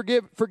as we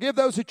forgive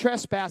those who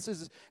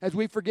trespasses, as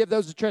we forgive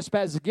those who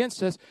trespass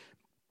against us,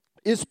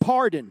 is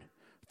pardon.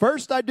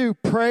 First I do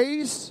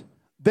praise,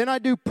 then I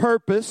do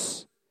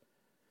purpose,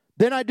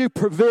 then I do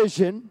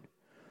provision,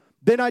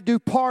 then I do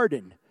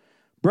pardon.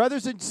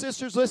 Brothers and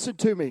sisters, listen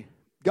to me.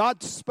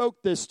 God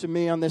spoke this to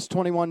me on this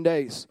 21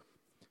 days.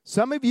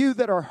 Some of you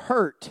that are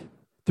hurt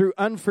through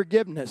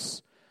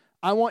unforgiveness,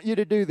 I want you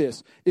to do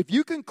this. If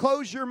you can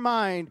close your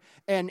mind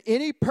and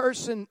any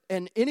person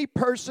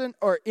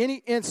or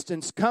any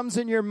instance comes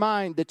in your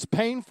mind that's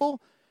painful,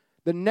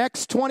 the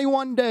next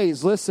 21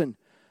 days, listen,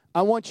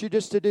 I want you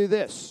just to do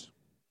this.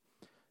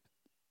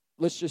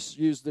 Let's just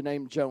use the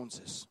name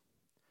Joneses.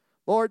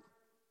 Lord,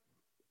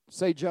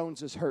 say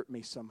Joneses hurt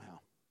me somehow.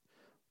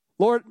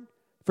 Lord,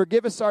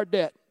 forgive us our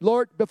debt.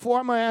 Lord, before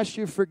I'm going to ask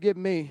you to forgive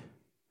me,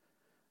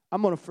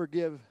 I'm going to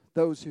forgive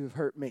those who have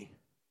hurt me.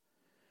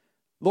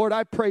 Lord,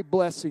 I pray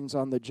blessings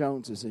on the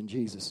Joneses in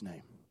Jesus'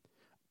 name.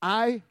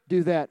 I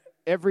do that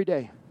every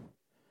day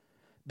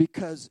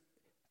because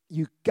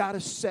you got to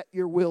set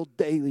your will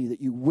daily that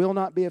you will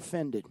not be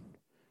offended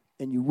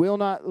and you will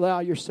not allow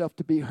yourself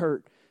to be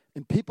hurt.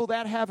 And people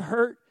that have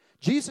hurt,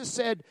 Jesus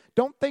said,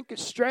 don't think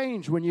it's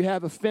strange when you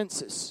have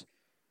offenses.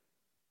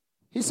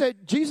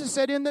 Jesus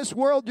said, in this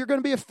world you're going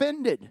to be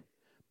offended,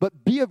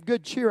 but be of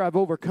good cheer, I've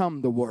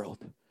overcome the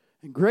world.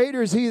 And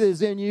greater is he that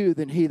is in you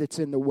than he that's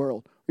in the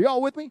world. Are you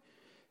all with me?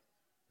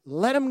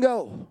 Let them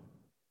go.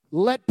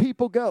 Let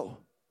people go.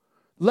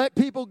 Let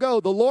people go.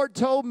 The Lord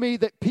told me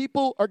that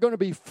people are going to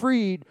be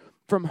freed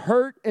from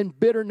hurt and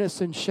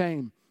bitterness and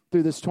shame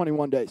through this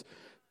 21 days.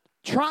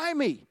 Try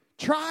me.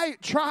 Try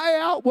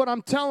out what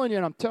I'm telling you,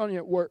 and I'm telling you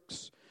it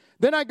works.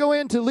 Then I go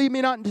into lead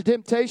me not into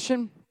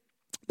temptation.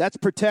 That's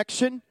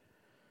protection.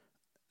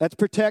 That's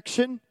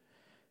protection.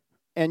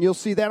 And you'll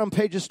see that on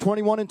pages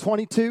 21 and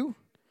 22.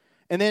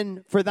 And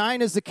then for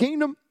thine is the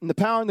kingdom and the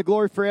power and the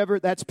glory forever.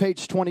 That's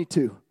page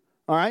 22.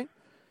 All right?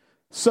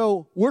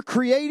 So we're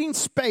creating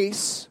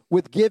space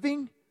with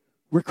giving.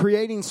 We're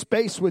creating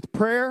space with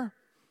prayer.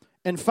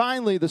 And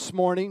finally this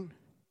morning,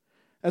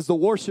 as the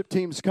worship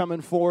team's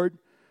coming forward,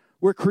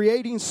 we're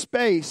creating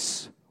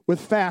space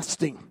with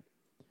fasting.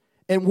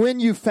 And when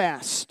you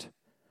fast,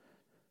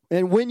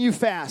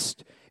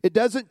 it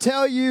doesn't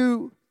tell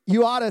you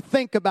ought to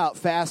think about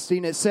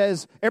fasting. It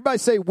says, everybody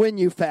say, when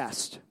you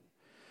fast.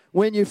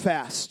 When you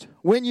fast.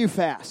 When you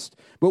fast.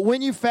 But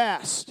when you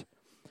fast,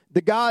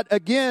 the God,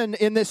 again,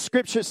 in this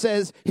scripture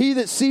says, he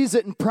that sees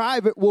it in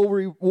private will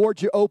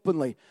reward you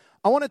openly.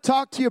 I want to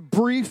talk to you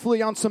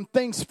briefly on some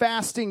things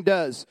fasting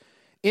does.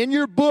 In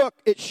your book,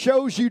 it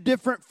shows you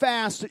different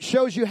fasts. It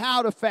shows you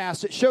how to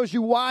fast. It shows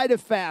you why to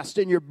fast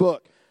in your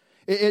book.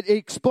 It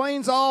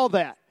explains all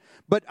that.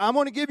 But I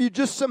want to give you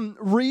just some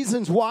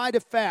reasons why to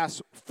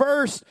fast.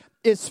 First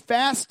is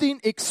fasting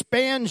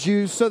expands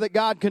you so that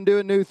God can do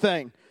a new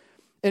thing.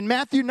 In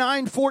Matthew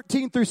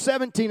 9:14 through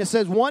 17, it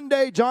says, one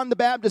day John the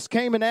Baptist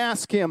came and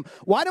asked him,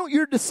 why don't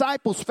your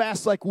disciples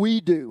fast like we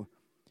do?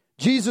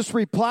 Jesus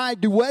replied,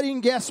 do wedding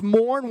guests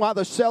mourn while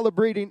they're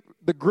celebrating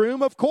the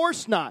groom? Of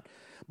course not.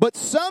 But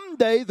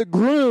someday the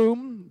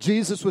groom,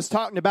 Jesus was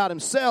talking about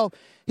himself,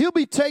 he'll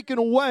be taken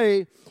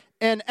away,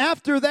 and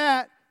after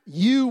that,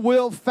 you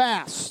will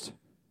fast.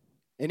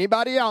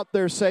 Anybody out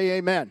there say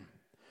amen?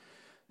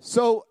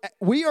 So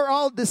we are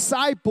all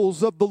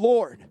disciples of the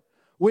Lord.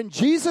 When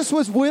Jesus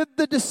was with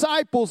the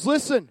disciples,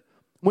 listen,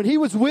 when he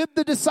was with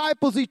the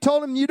disciples, he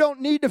told them, you don't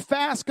need to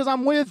fast because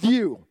I'm with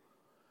you.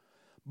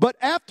 But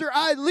after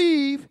I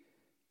leave,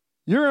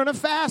 you're going to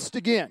fast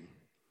again.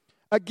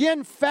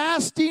 Again,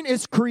 fasting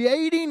is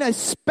creating a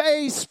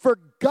space for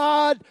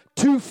God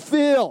to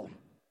fill.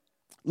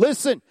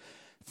 Listen,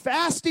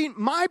 fasting,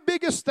 my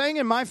biggest thing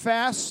in my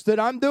fast that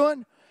I'm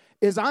doing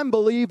is I'm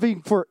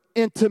believing for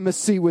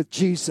intimacy with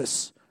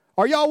Jesus.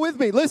 Are y'all with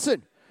me?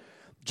 Listen,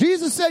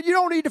 Jesus said you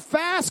don't need to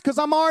fast because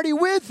I'm already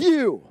with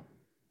you.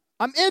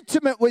 I'm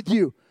intimate with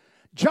you.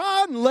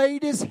 John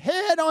laid his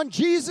head on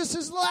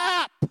Jesus'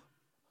 lap.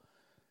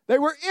 They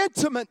were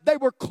intimate. They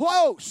were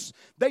close.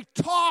 They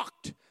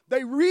talked.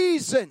 They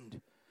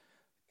reasoned.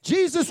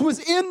 Jesus was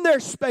in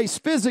their space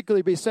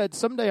physically, but he said,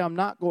 someday I'm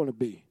not going to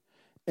be.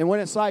 And when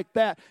it's like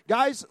that,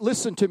 guys,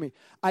 listen to me.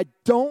 I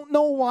don't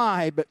know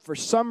why, but for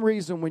some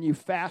reason when you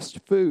fast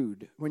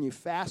food, when you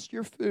fast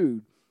your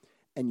food,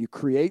 and you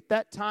create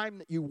that time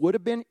that you would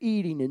have been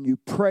eating and you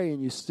pray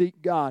and you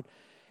seek God,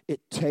 it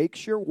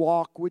takes your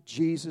walk with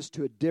Jesus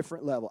to a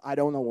different level. I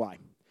don't know why.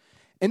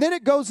 And then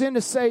it goes in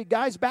to say,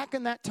 guys, back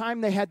in that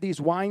time they had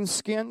these wine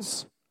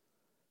skins.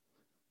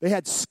 They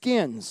had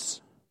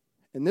skins.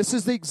 And this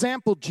is the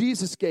example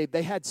Jesus gave.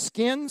 They had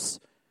skins,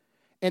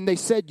 and they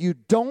said you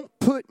don't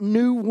put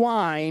new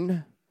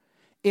wine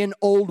in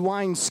old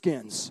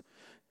wineskins.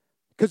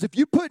 Because if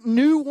you put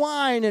new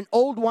wine in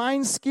old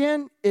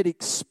wineskin, it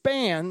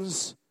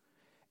expands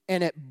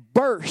and it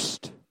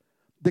bursts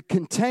the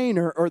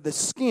container or the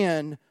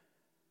skin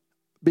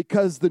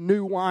because the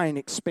new wine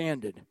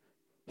expanded.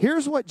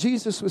 Here's what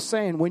Jesus was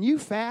saying. When you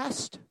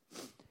fast,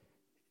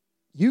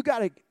 you got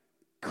to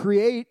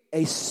create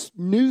a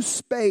new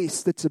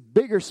space that's a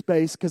bigger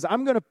space because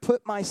I'm going to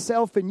put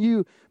myself in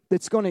you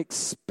that's going to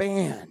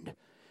expand.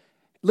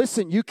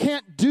 Listen, you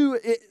can't do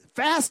it.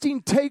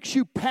 Fasting takes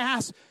you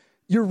past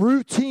your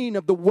routine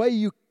of the way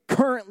you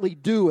currently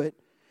do it,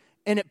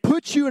 and it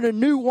puts you in a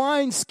new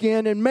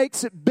wineskin and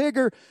makes it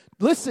bigger.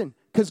 Listen,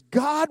 because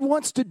God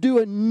wants to do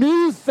a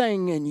new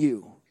thing in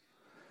you.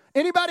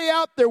 Anybody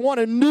out there want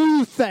a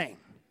new thing?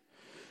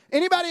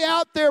 Anybody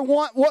out there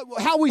want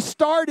how we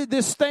started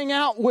this thing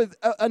out with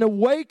an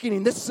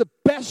awakening? This is the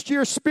best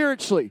year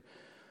spiritually.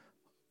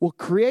 We'll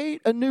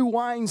create a new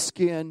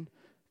wineskin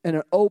and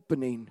an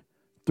opening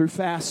through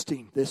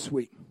fasting this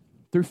week.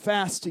 Through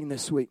fasting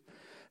this week.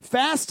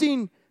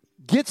 Fasting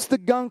gets the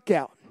gunk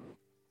out.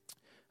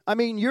 I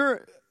mean,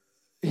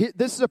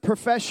 this is a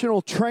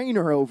professional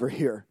trainer over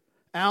here.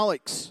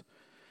 Alex,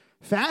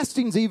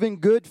 fasting's even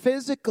good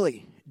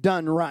physically,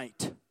 done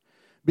right,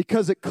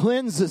 because it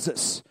cleanses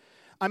us.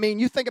 I mean,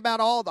 you think about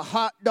all the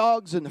hot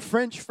dogs and the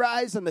French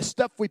fries and the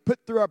stuff we put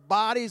through our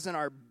bodies, and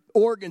our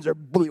organs are,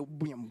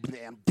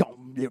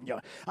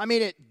 I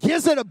mean, it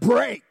gives it a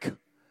break.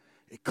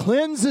 It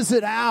cleanses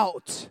it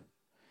out.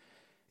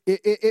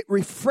 It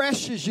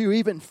refreshes you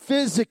even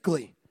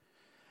physically.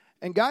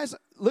 And guys,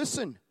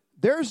 listen,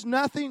 there's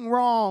nothing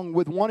wrong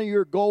with one of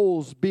your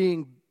goals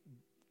being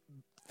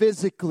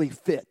physically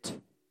fit.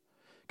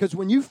 Because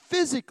when you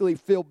physically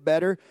feel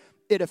better,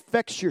 it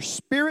affects your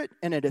spirit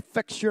and it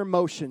affects your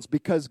emotions.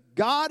 Because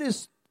God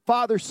is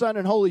Father, Son,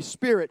 and Holy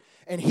Spirit,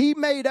 and He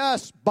made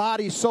us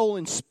body, soul,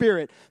 and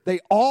spirit. They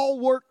all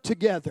work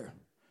together.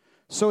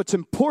 So it's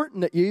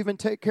important that you even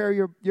take care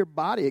of your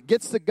body. It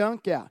gets the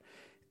gunk out.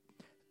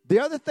 The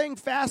other thing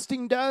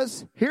fasting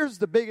does, here's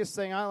the biggest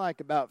thing I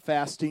like about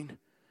fasting.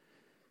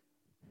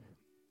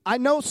 I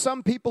know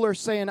some people are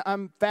saying,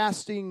 I'm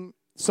fasting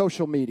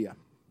social media,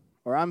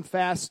 or I'm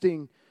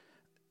fasting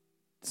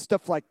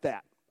stuff like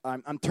that.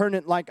 I'm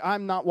turning, like,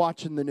 I'm not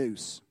watching the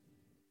news.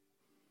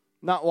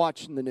 Not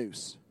watching the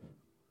news.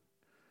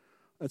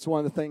 That's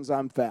one of the things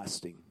I'm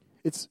fasting.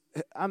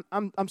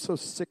 I'm so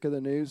sick of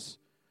the news.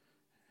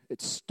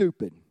 It's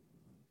stupid.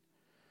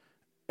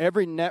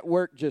 Every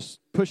network just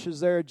pushes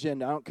their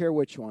agenda. I don't care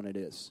which one it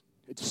is.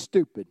 It's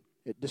stupid.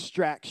 It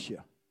distracts you.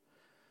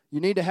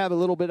 You need to have a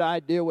little bit of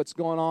idea what's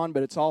going on,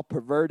 but it's all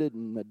perverted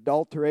and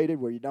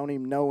adulterated where you don't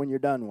even know when you're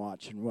done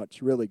watching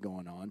what's really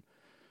going on.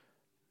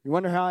 You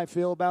wonder how I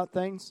feel about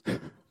things?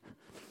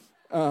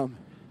 But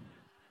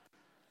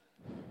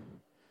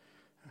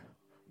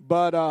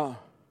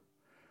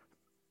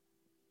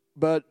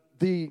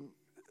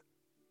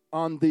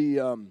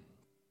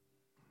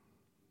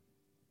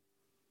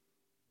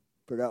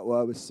forgot what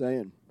I was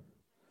saying.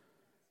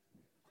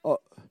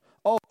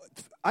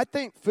 I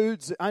think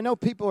foods, I know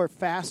people are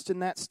fasting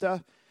that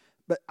stuff,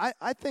 but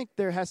I think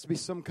there has to be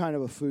some kind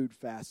of a food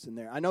fast in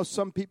there. I know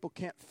some people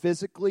can't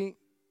physically,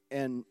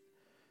 and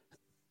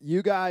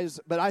you guys,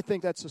 but I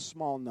think that's a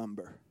small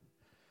number.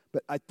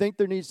 But I think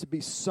there needs to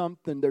be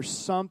something. There's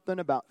something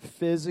about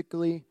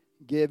physically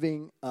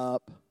giving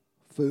up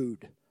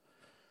food.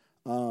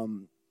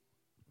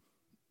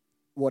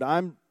 What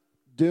I'm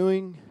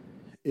doing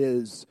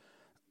is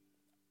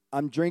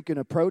I'm drinking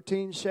a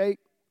protein shake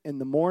in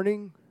the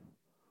morning,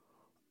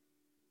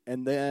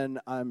 and then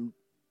I'm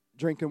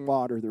drinking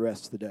water the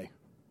rest of the day.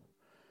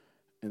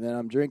 And then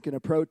I'm drinking a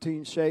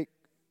protein shake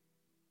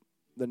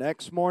the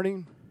next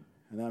morning,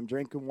 and I'm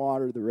drinking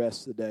water the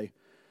rest of the day.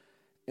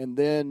 And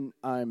then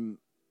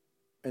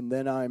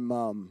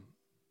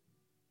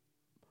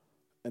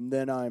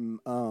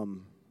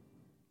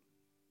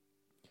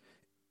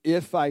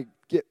if I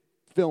get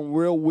feeling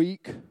real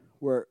weak,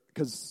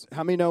 because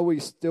how many know we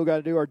still got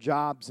to do our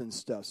jobs and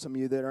stuff? Some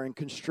of you that are in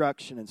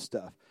construction and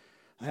stuff.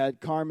 I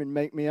had Carmen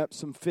make me up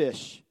some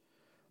fish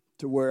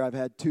to where I've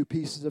had 2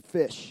 pieces of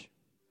fish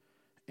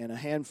and a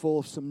handful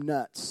of some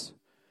nuts.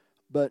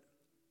 But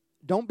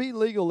don't be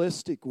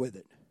legalistic with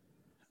it.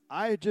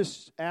 I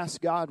just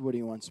ask God what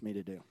He wants me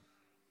to do.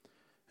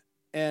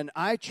 And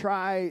I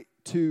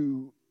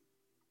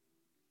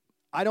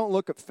don't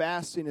look at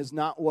fasting as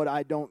not what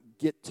I don't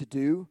get to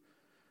do.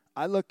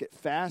 I look at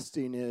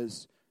fasting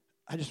as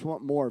I just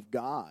want more of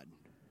God.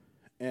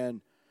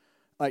 And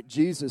like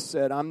Jesus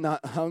said, I'm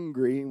not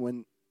hungry,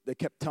 when they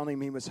kept telling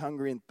him He was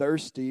hungry and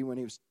thirsty when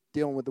He was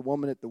dealing with the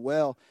woman at the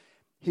well.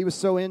 He was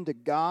so into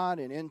God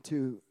and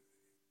into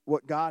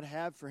what God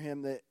had for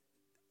Him that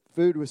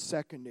food was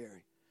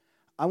secondary.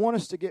 I want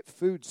us to get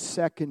food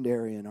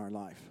secondary in our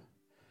life.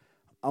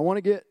 I want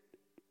to get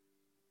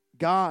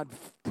God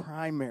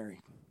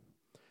primary.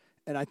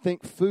 And I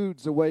think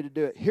food's the way to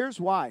do it. Here's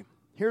why.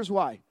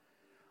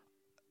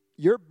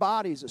 Your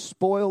body's a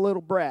spoiled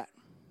little brat.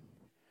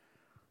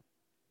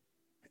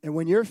 And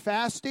when you're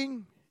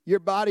fasting, your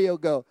body will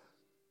go,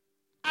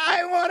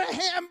 I want a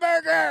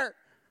hamburger.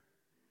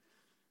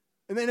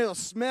 And then it'll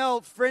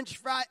smell French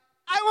fry.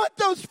 I want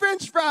those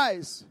French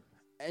fries.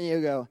 And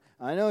you go,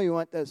 I know you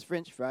want those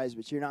French fries,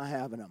 but you're not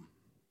having them.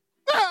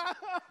 I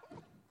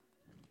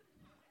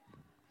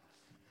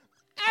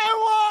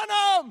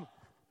want them.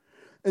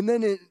 And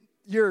then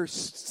your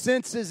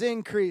senses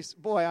increase.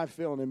 Boy, I'm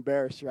feeling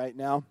embarrassed right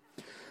now.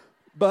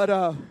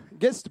 But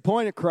gets the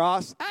point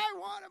across.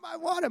 I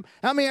want him.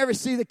 How many ever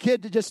see the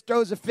kid that just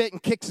throws a fit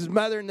and kicks his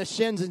mother in the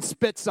shins and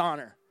spits on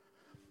her?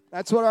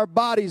 That's what our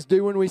bodies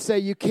do when we say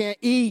you can't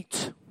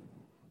eat.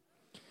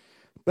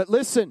 But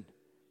listen.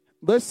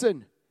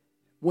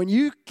 When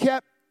you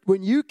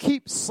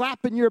keep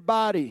slapping your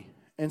body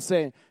and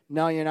saying,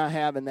 no, you're not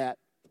having that.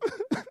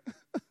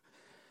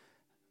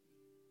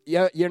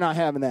 Yeah, you're not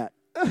having that.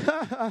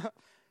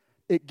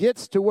 It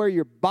gets to where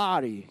your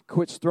body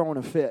quits throwing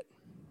a fit.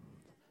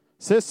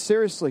 Sis,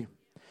 seriously.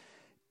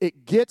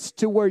 It gets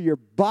to where your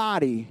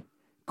body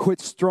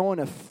quits throwing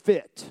a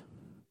fit.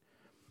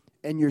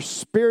 And your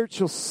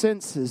spiritual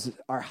senses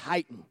are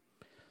heightened.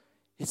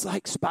 It's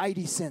like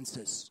spidey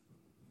senses.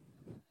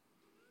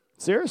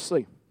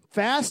 Seriously.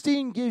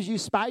 Fasting gives you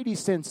spidey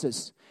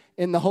senses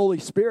in the Holy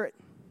Spirit.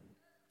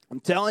 I'm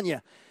telling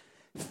you,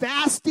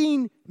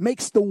 fasting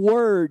makes the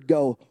Word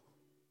go,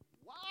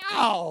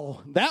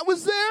 wow, that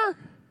was there?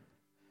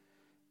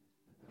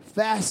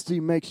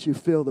 Fasting makes you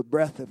feel the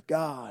breath of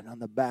God on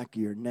the back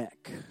of your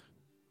neck.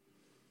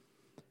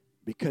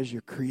 Because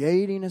you're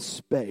creating a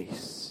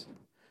space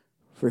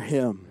for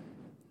Him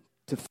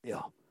to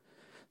fill.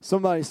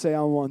 Somebody say,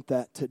 I want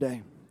that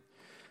today.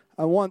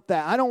 I want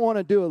that. I don't want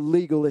to do a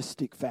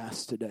legalistic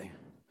fast today.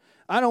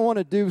 I don't want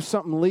to do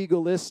something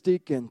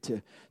legalistic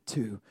and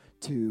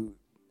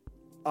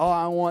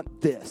I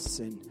want this.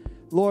 And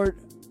Lord,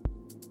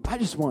 I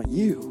just want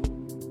you.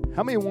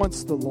 How many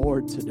wants the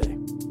Lord today?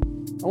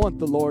 I want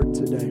the Lord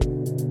today.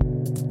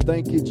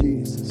 Thank you,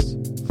 Jesus.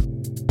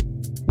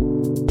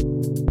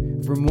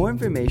 For more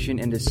information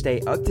and to stay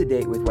up to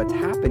date with what's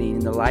happening in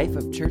the life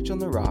of Church on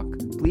the Rock,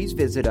 please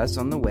visit us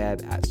on the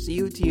web at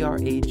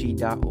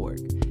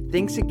cotrag.org.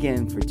 Thanks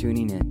again for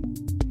tuning in.